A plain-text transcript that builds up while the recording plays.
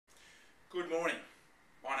Good morning.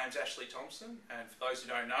 My name's Ashley Thompson, and for those who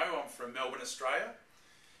don't know, I'm from Melbourne, Australia.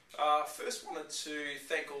 First wanted to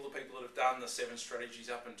thank all the people that have done the 7 strategies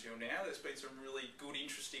up until now. There's been some really good,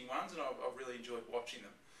 interesting ones, and I've really enjoyed watching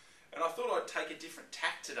them. And I thought I'd take a different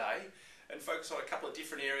tack today and focus on a couple of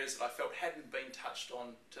different areas that I felt hadn't been touched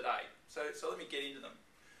on today. So let me get into them.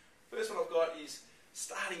 First one I've got is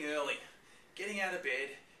starting early, getting out of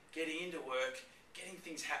bed, getting into work, getting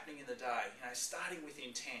things happening in the day, starting with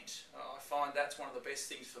intent. I find that's one of the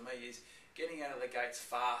best things for me is getting out of the gates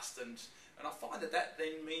fast, and I find that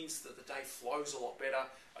then means that the day flows a lot better,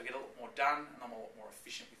 I get a lot more done, and I'm a lot more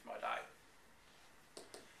efficient with my day.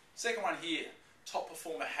 Second one here, top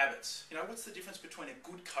performer habits. What's the difference between a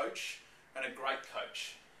good coach and a great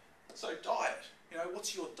coach? So diet,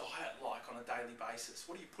 what's your diet like on a daily basis?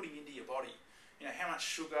 What are you putting into your body? How much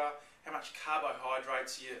sugar, how much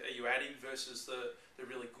carbohydrates are you adding versus the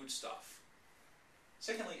really good stuff?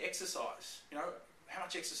 Secondly, exercise. How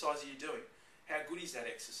much exercise are you doing? How good is that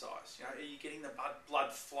exercise? Are you getting the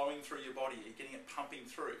blood flowing through your body? Are you getting it pumping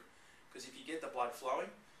through? Because if you get the blood flowing,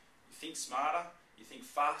 you think smarter, you think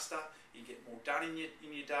faster, you get more done in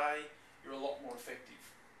your day, you're a lot more effective.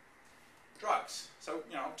 Drugs. So,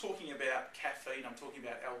 I'm talking about caffeine, I'm talking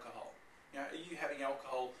about alcohol. Are you having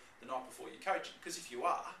alcohol the night before your coaching? Because if you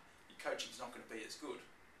are, your coaching is not going to be as good.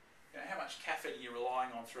 How much caffeine are you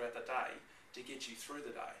relying on throughout the day to get you through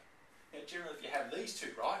the day? Generally, if you have these two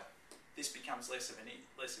right, this becomes less of an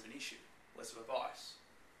issue, less of a vice.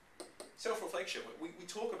 Self-reflection. We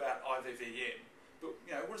talk about IVVM, but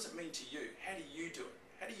what does it mean to you? How do you do it?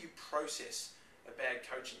 How do you process a bad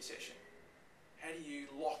coaching session? How do you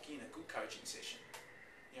lock in a good coaching session?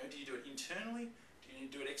 Do you do it internally? Do you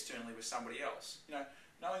do it externally with somebody else?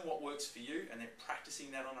 Knowing what works for you and then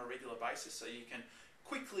practicing that on a regular basis so you can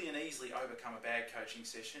quickly and easily overcome a bad coaching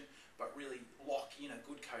session, but really lock in a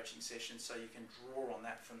good coaching session so you can draw on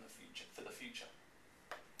that for the future.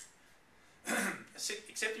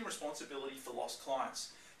 Accepting responsibility for lost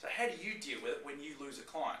clients. So how do you deal with it when you lose a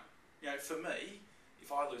client? For me,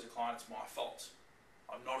 if I lose a client, it's my fault.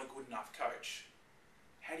 I'm not a good enough coach.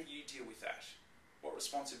 How do you deal with that? What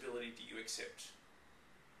responsibility do you accept?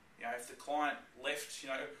 If the client left,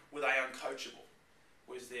 were they uncoachable?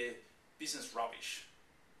 Was their business rubbish?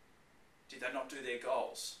 Did they not do their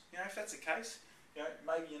goals? If that's the case,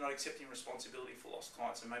 maybe you're not accepting responsibility for lost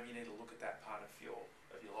clients, and maybe you need to look at that part of your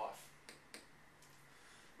life.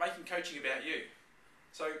 Making coaching about you.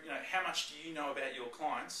 So, how much do you know about your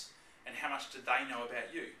clients, and how much do they know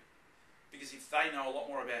about you? Because if they know a lot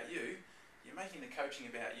more about you, you're making the coaching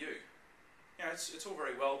about you. It's all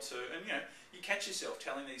very well and you catch yourself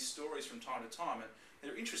telling these stories from time to time, and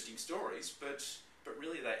they're interesting stories, but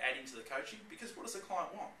really they're adding to the coaching, because what does the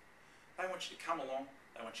client want? They want you to come along,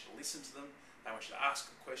 they want you to listen to them, they want you to ask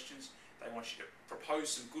them questions, they want you to propose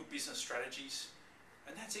some good business strategies,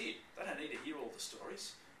 and that's it. They don't need to hear all the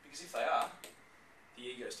stories, because if they are, the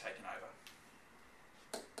ego's taken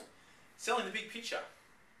over. Selling the big picture.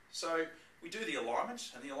 So we do the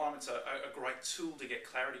alignment, and the alignment's a great tool to get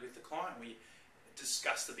clarity with the client. We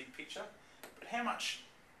discuss the big picture, but how much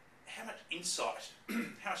insight,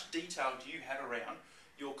 how much detail do you have around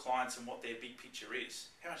your clients and what their big picture is?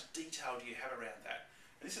 How much detail do you have around that?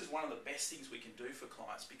 And this is one of the best things we can do for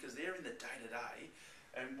clients, because they're in the day-to-day,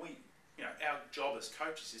 and our job as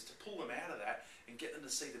coaches is to pull them out of that and get them to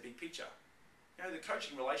see the big picture. The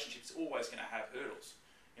coaching relationship's always going to have hurdles.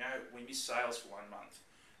 We miss sales for 1 month.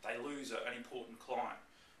 They lose an important client.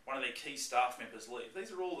 One of their key staff members leave. These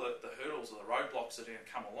are all the hurdles or the roadblocks that are going to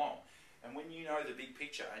come along. And when you know the big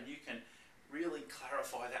picture and you can really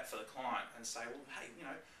clarify that for the client and say, well, hey,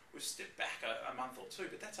 we've stepped back a month or two,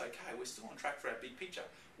 but that's okay. We're still on track for our big picture.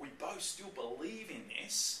 We both still believe in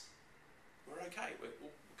this. We're okay.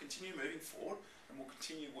 We'll continue moving forward, and we'll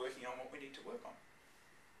continue working on what we need to work on.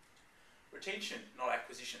 Retention, not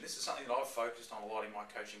acquisition. This is something that I've focused on a lot in my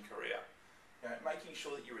coaching career. Making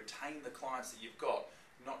sure that you retain the clients that you've got,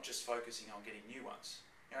 not just focusing on getting new ones.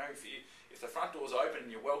 If the front door's open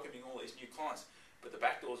and you're welcoming all these new clients, but the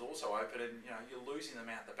back door's also open and you're losing them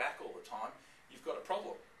out the back all the time, you've got a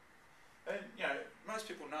problem. And most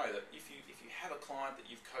people know that if you have a client that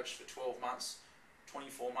you've coached for 12 months,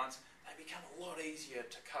 24 months, they become a lot easier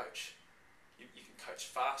to coach. You can coach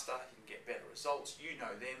faster, you can get better results, you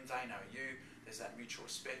know them, they know you, there's that mutual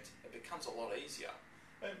respect, it becomes a lot easier.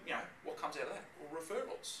 And what comes out of that? Well,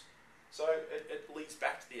 referrals. So it leads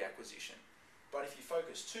back to the acquisition. But if you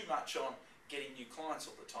focus too much on getting new clients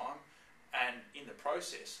all the time, and in the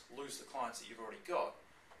process lose the clients that you've already got,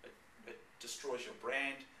 it destroys your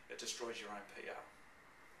brand, it destroys your own PR.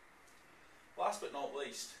 Last but not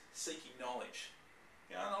least, seeking knowledge.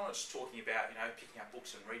 You know, and I'm not just talking about, you know, picking up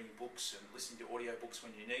books and reading books and listening to audio books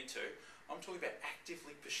when you need to. I'm talking about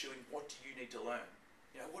actively pursuing what do you need to learn.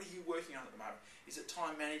 You know, what are you working on at the moment? Is it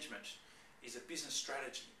time management? Is it business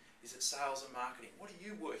strategy? Is it sales and marketing? What are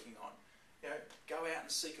you working on? You know, go out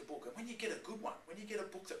and seek a book. And when you get a good one, when you get a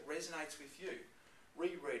book that resonates with you,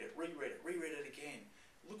 reread it again.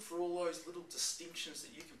 Look for all those little distinctions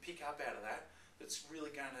that you can pick up out of that that's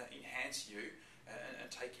really going to enhance you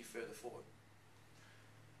and take you further forward.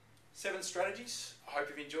 7 strategies. I hope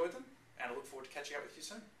you've enjoyed them, and I look forward to catching up with you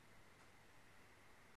soon.